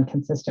that's been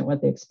consistent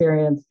with the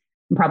experience.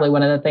 And probably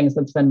one of the things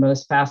that's been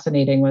most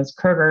fascinating was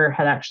Kroger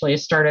had actually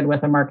started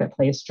with a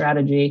marketplace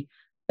strategy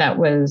that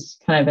was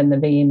kind of in the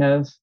vein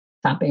of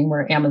copying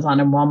where Amazon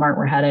and Walmart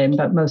were headed.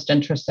 But most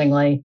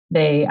interestingly,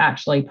 they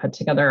actually put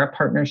together a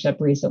partnership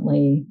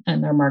recently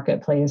in their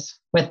marketplace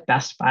with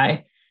Best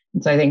Buy.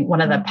 And so I think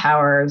one of the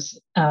powers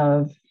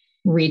of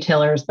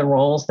retailers, the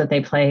roles that they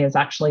play is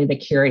actually the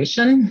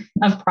curation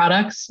of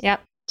products.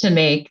 Yep. To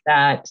make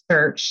that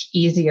search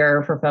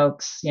easier for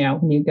folks.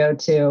 When you go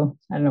to,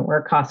 I don't know,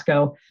 where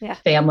Costco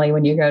family,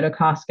 when you go to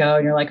Costco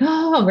and you're like,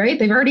 oh, great,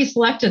 they've already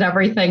selected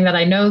everything that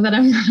I know that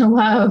I'm going to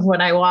love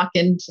when I walk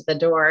into the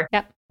door.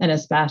 Yep. And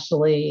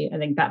especially, I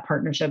think that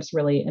partnership's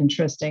really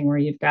interesting where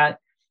you've got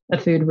a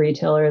food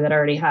retailer that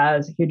already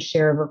has a huge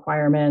share of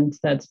requirements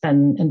that's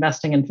been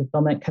investing in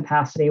fulfillment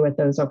capacity with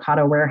those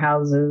Ocado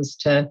warehouses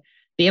to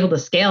be able to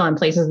scale in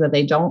places that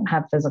they don't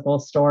have physical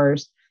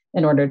stores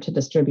in order to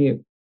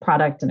distribute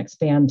product and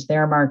expand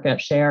their market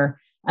share,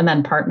 and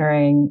then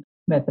partnering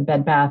with the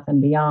Bed Bath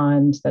and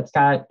Beyond that's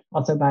got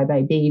also Bye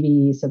Bye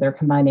Baby. So they're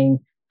combining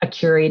a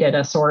curated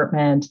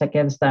assortment that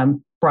gives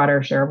them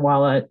broader share of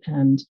wallet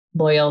and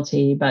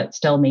loyalty, but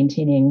still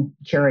maintaining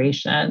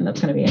curation.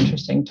 That's going to be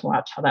interesting to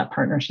watch how that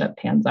partnership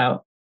pans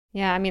out.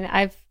 Yeah, I mean,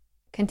 I've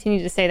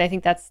continued to say that I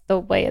think that's the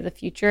way of the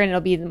future, and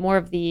it'll be more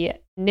of the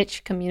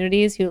niche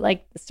communities who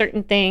like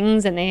certain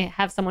things and they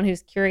have someone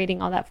who's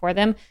curating all that for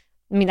them.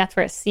 I mean, that's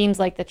where it seems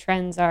like the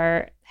trends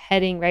are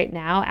heading right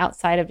now,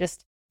 outside of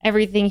just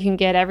everything you can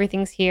get,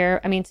 everything's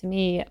here. I mean, to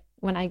me,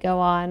 when I go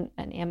on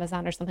an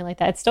Amazon or something like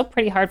that, it's still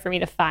pretty hard for me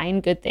to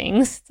find good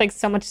things. It's like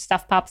so much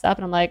stuff pops up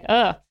and I'm like,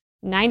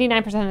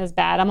 99% is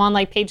bad. I'm on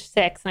like page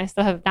 6 and I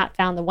still have not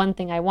found the one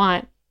thing I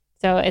want.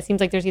 So it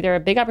seems like there's either a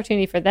big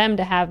opportunity for them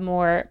to have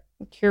more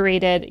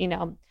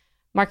curated,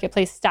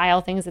 marketplace style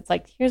things. It's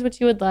like, here's what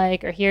you would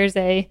like, or here's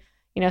a,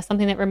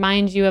 something that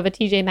reminds you of a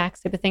TJ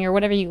Maxx type of thing, or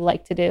whatever you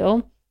like to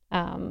do.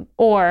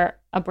 Or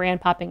a brand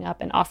popping up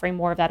and offering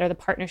more of that, or the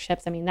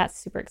partnerships. I mean, that's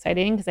super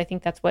exciting because I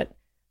think that's what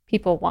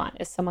people want,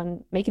 is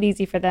someone make it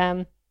easy for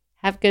them,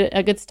 have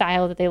a good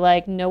style that they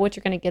like, know what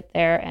you're going to get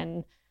there,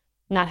 and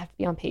not have to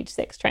be on page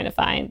 6 trying to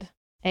find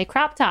a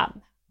crop top.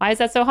 Why is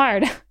that so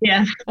hard?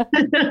 Yeah.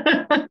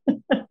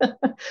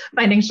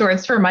 Finding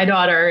shorts for my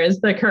daughter is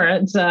the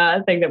current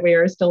thing that we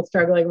are still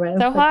struggling with.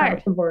 So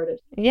hard. The board.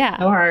 Yeah.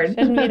 So hard.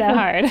 Shouldn't be that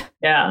hard.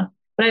 Yeah.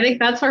 But I think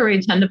that's where we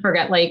tend to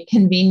forget like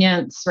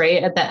convenience,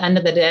 right? At the end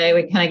of the day,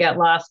 we kind of get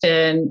lost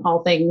in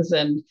all things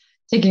and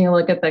taking a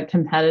look at the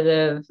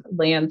competitive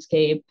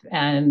landscape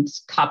and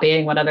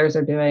copying what others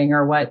are doing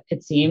or what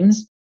it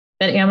seems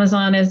that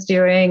Amazon is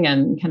doing,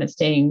 and kind of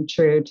staying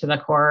true to the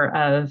core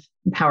of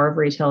the power of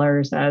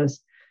retailers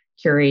as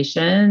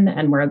curation,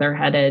 and where they're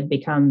headed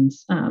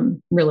becomes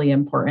really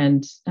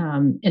important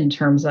in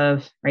terms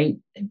of, right,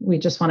 we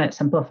just want it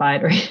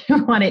simplified, right?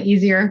 We want it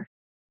easier,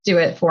 do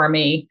it for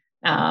me,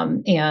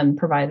 and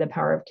provide the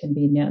power of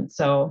convenience.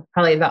 So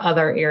probably the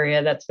other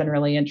area that's been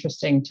really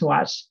interesting to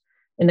watch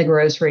in the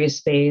grocery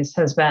space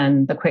has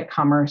been the quick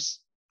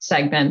commerce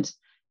segment.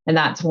 And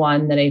that's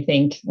one that I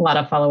think a lot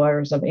of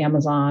followers of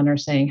Amazon are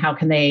saying, how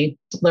can they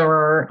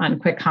deliver on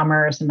quick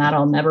commerce? And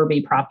that'll never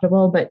be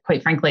profitable. But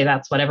quite frankly,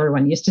 that's what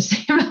everyone used to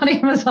say about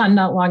Amazon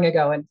not long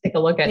ago. And take a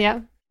look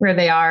at where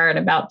they are and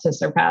about to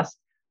surpass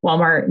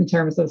Walmart in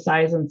terms of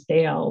size and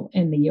scale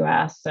in the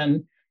US.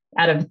 And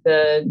out of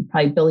the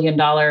probably $1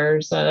 billion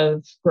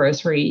of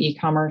grocery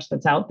e-commerce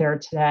that's out there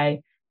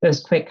today, those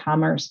quick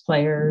commerce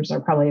players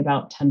are probably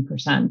about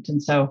 10%.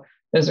 And so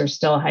those are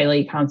still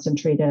highly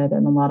concentrated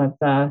in a lot of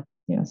the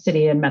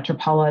city and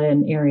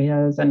metropolitan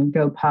areas, and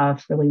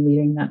GoPuff really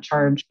leading that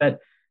charge. But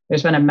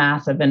there's been a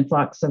massive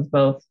influx of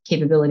both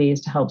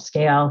capabilities to help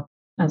scale,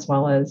 as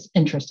well as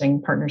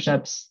interesting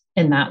partnerships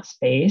in that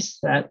space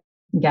that,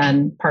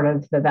 again, part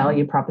of the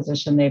value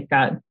proposition, they've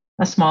got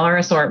a smaller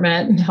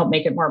assortment to help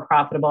make it more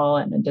profitable,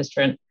 and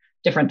a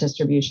different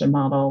distribution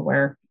model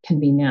where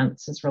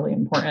convenience is really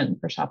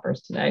important for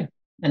shoppers today.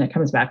 And it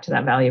comes back to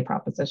that value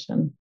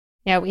proposition.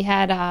 Yeah, we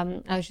had,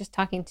 I was just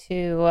talking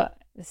to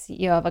the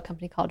CEO of a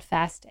company called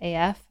Fast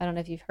AF. I don't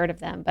know if you've heard of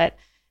them, but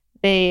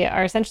they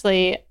are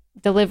essentially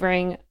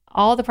delivering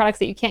all the products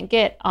that you can't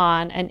get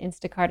on an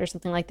Instacart or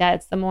something like that.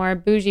 It's the more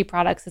bougie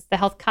products. It's the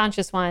health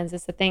conscious ones.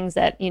 It's the things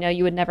that,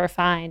 you would never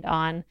find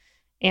on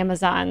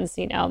Amazon's,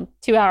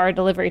 2-hour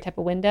delivery type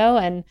of window.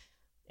 And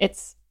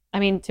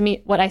to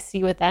me, what I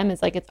see with them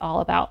is like, it's all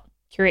about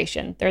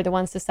curation. They're the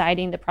ones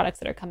deciding the products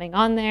that are coming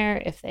on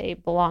there, if they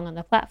belong on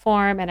the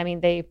platform.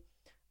 And they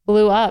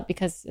blew up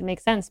because it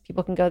makes sense.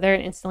 People can go there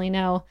and instantly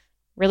know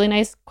really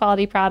nice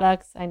quality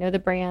products. I know the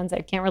brands. I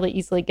can't really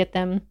easily get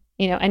them,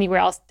 anywhere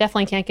else.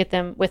 Definitely can't get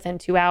them within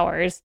 2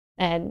 hours.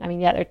 And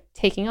they're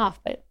taking off,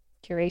 but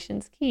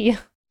curation's key.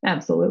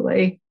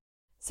 Absolutely.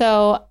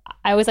 So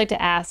I always like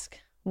to ask,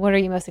 what are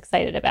you most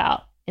excited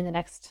about in the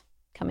next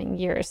coming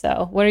year or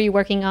so? What are you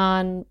working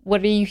on?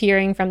 What are you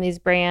hearing from these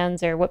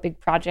brands, or what big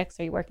projects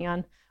are you working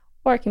on?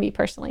 Or it can be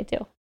personally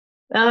too.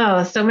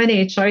 Oh, so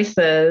many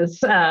choices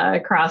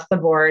across the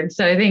board.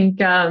 So I think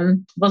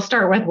we'll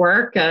start with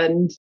work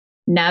and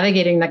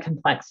navigating the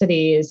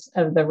complexities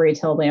of the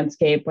retail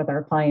landscape with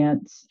our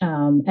clients,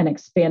 and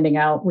expanding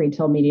out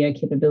retail media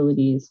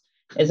capabilities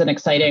is an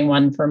exciting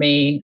one for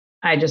me.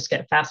 I just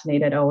get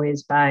fascinated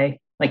always by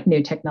like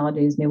new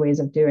technologies, new ways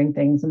of doing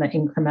things, and the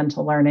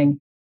incremental learning.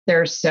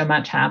 There's so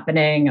much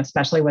happening,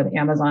 especially with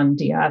Amazon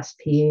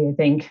DSP. I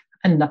think,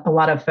 and a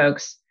lot of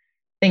folks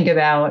think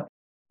about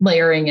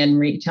layering in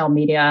retail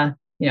media,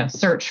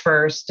 search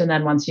first. And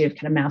then once you've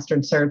kind of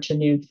mastered search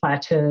and you've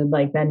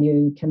plateaued, then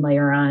you can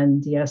layer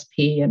on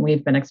DSP. And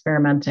we've been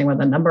experimenting with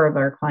a number of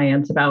our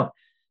clients about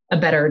a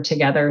better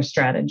together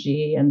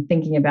strategy, and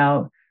thinking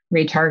about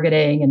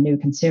retargeting and new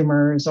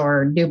consumers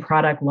or new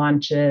product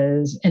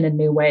launches in a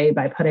new way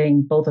by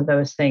putting both of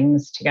those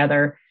things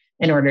together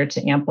in order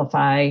to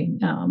amplify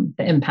the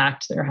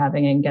impact they're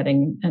having and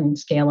getting and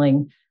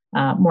scaling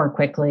more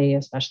quickly,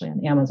 especially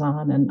on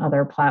Amazon and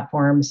other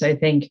platforms. So I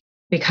think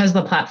because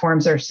the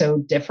platforms are so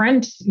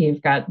different,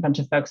 you've got a bunch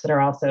of folks that are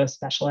also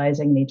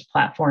specializing in each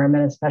platform.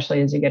 And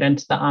especially as you get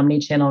into the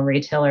omni-channel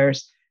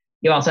retailers,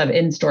 you also have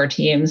in-store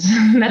teams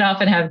that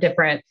often have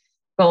different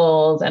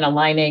goals and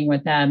aligning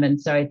with them. And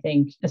so I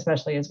think,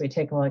 especially as we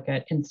take a look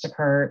at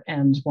Instacart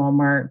and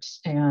Walmart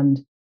and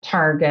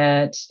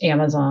Target,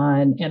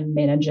 Amazon, and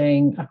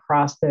managing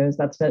across those,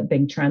 that's a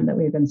big trend that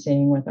we've been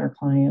seeing with our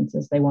clients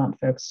is they want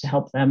folks to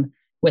help them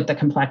with the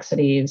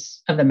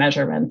complexities of the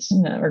measurement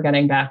that we're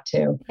getting back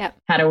to. Yep.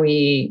 How do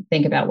we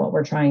think about what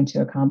we're trying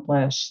to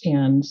accomplish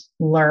and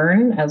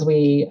learn as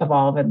we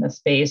evolve in this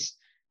space,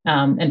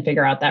 and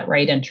figure out that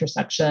right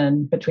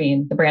intersection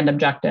between the brand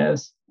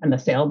objectives and the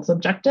sales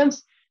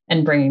objectives,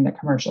 and bringing the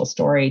commercial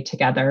story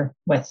together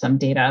with some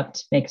data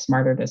to make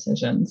smarter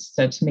decisions.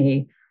 So to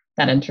me,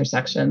 that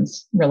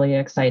intersection's really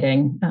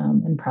exciting,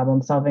 and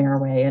problem solving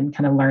our way and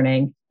kind of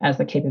learning as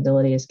the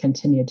capabilities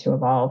continue to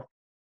evolve.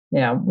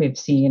 We've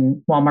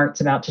seen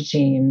Walmart's about to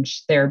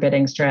change their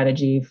bidding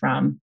strategy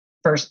from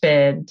first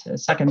bid to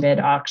second bid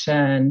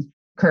auction.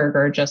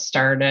 Kroger just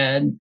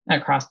started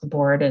across the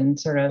board, and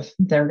sort of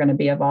they're going to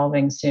be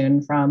evolving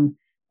soon from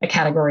a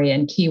category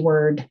and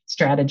keyword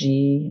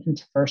strategy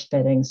into first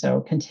bidding. So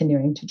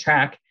continuing to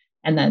track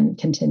and then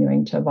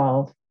continuing to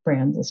evolve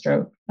brands,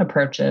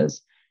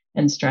 approaches,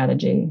 and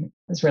strategy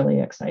is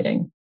really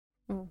exciting.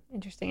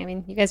 Interesting. I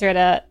mean, you guys are at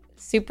a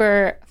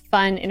super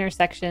fun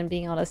intersection,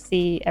 being able to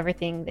see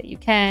everything that you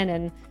can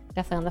and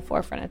definitely on the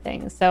forefront of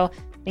things. So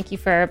thank you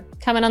for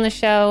coming on the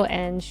show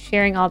and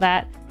sharing all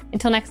that.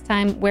 Until next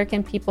time, where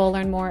can people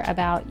learn more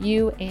about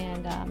you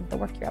and the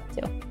work you're up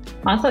to?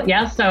 Awesome.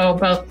 Yeah. So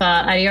both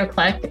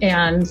IdeoClick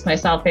and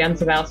myself, Ann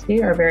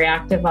Zabowski, are very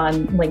active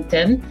on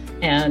LinkedIn,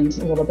 and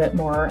a little bit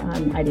more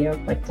on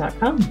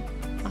ideoclick.com.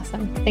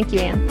 Awesome. Thank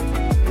you, Ann.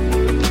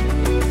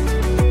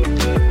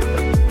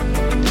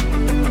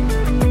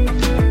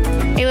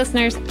 Hey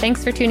listeners,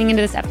 thanks for tuning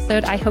into this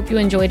episode. I hope you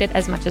enjoyed it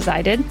as much as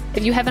I did.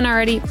 If you haven't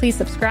already, please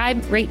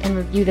subscribe, rate, and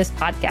review this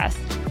podcast.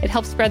 It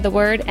helps spread the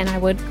word, and I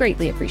would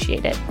greatly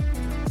appreciate it.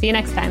 See you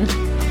next time.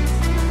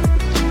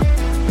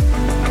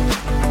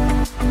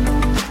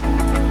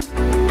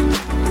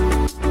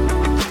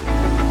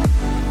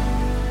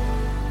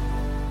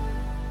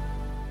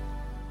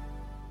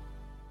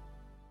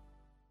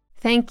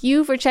 Thank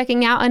you for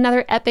checking out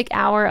another epic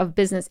hour of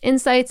business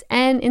insights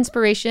and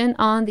inspiration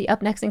on the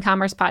Up Next in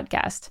Commerce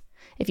podcast.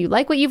 If you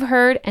like what you've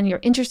heard and you're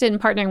interested in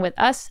partnering with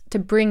us to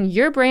bring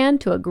your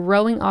brand to a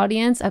growing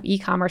audience of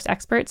e-commerce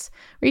experts,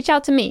 reach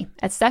out to me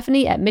at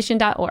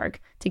Stephanie@mission.org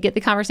to get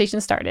the conversation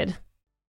started.